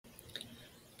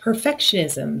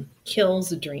Perfectionism kills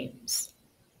dreams.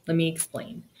 Let me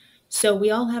explain. So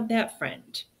we all have that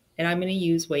friend, and I'm going to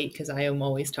use weight because I am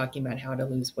always talking about how to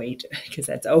lose weight because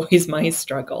that's always my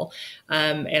struggle.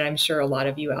 And I'm sure a lot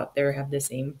of you out there have the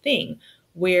same thing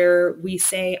where we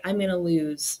say, I'm going to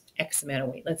lose X amount of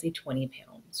weight, let's say 20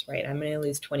 pounds, right? I'm going to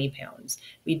lose 20 pounds.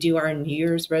 We do our New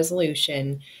Year's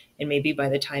resolution, and maybe by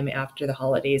the time after the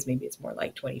holidays, maybe it's more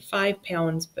like 25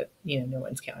 pounds, but no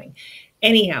one's counting.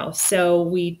 Anyhow, so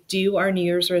we do our New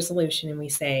Year's resolution and we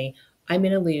say, I'm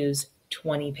going to lose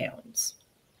 20 pounds.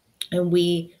 And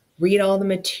we read all the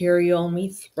material and we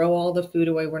throw all the food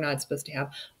away we're not supposed to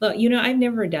have. Well, I've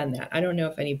never done that. I don't know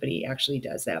if anybody actually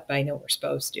does that, but I know we're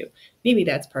supposed to. Maybe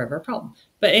that's part of our problem.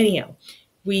 But anyhow,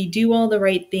 we do all the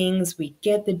right things. We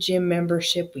get the gym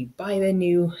membership. We buy the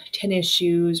new tennis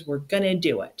shoes. We're going to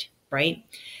do it, right?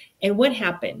 And what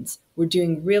happens? We're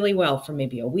doing really well for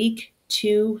maybe a week,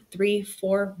 2, 3,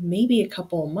 4, maybe a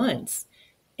couple of months.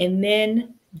 And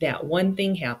then that one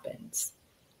thing happens,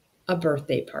 a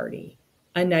birthday party,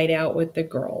 a night out with the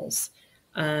girls,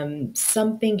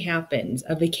 something happens,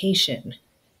 a vacation.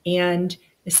 And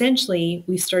essentially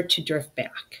we start to drift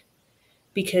back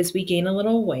because we gain a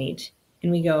little weight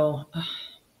and we go, oh,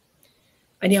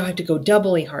 I now have to go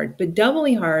doubly hard. But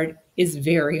doubly hard is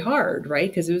very hard, right?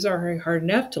 Because it was already hard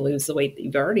enough to lose the weight that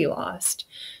you've already lost.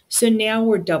 So now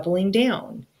we're doubling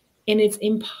down. And it's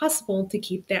impossible to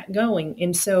keep that going.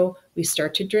 And so we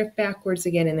start to drift backwards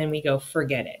again, and then we go,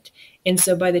 forget it. And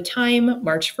so by the time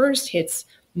March 1st hits,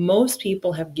 most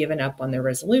people have given up on their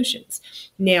resolutions.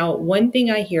 Now, one thing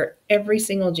I hear every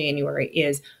single January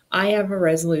is, I have a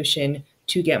resolution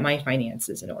to get my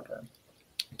finances in order,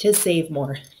 to save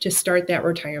more, to start that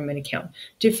retirement account,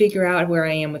 to figure out where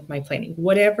I am with my planning.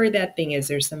 Whatever that thing is,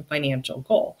 there's some financial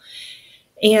goal.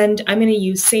 And I'm going to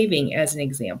use saving as an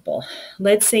example.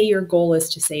 Let's say your goal is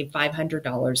to save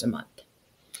 $500 a month.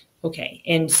 Okay,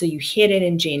 and so you hit it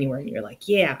in January and you're like,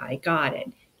 yeah, I got it.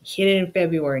 You hit it in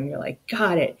February and you're like,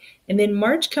 got it. And then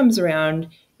March comes around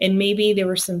and maybe there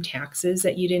were some taxes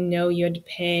that you didn't know you had to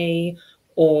pay,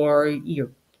 or your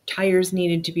tires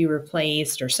needed to be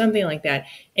replaced or something like that.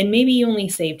 And maybe you only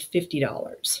saved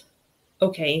 $50.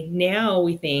 Okay, now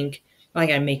we think, well, I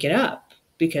got to make it up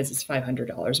because it's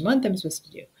 $500 a month I'm supposed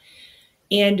to do.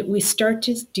 And we start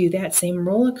to do that same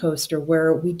roller coaster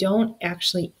where we don't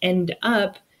actually end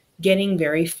up getting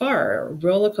very far. A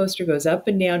roller coaster goes up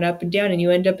and down, and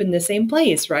you end up in the same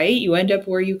place, right? You end up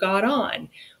where you got on.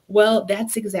 Well,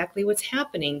 that's exactly what's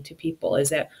happening to people, is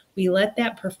that we let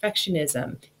that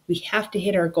perfectionism, we have to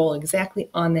hit our goal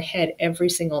exactly on the head every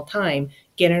single time,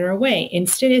 get in our way.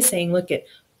 Instead of saying, look,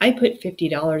 I put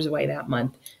 $50 away that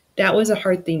month. That was a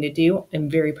hard thing to do. I'm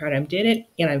very proud I did it.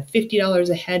 And I'm $50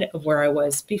 ahead of where I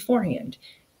was beforehand,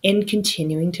 and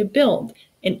continuing to build.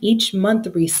 And each month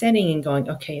resetting and going,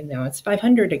 okay, now it's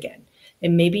 500 again.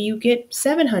 And maybe you get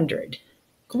 700.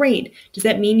 Great. Does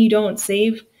that mean you don't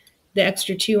save the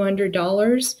extra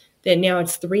 $200? That now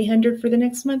it's 300 for the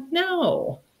next month?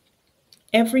 No.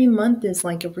 Every month is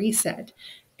like a reset.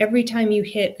 Every time you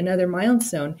hit another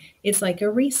milestone, it's like a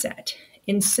reset.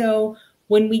 And so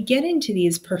when we get into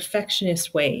these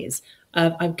perfectionist ways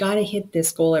of, I've got to hit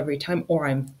this goal every time or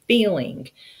I'm failing,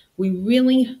 we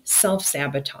really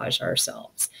self-sabotage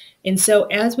ourselves. And so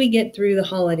as we get through the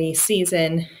holiday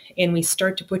season and we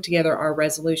start to put together our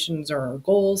resolutions or our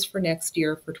goals for next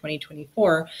year, for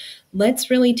 2024,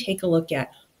 let's really take a look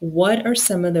at what are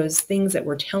some of those things that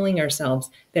we're telling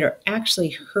ourselves that are actually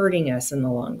hurting us in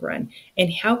the long run?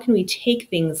 And how can we take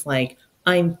things like,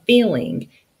 I'm failing,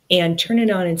 and turn it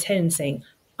on its head and saying,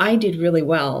 I did really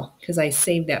well because I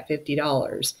saved that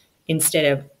 $50, instead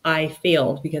of I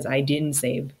failed because I didn't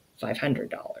save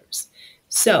 $500.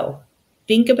 So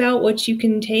think about what you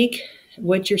can take,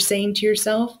 what you're saying to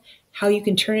yourself, how you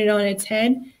can turn it on its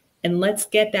head, and let's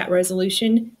get that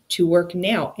resolution to work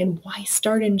now. And why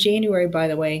start in January, by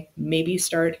the way? Maybe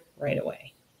start right away.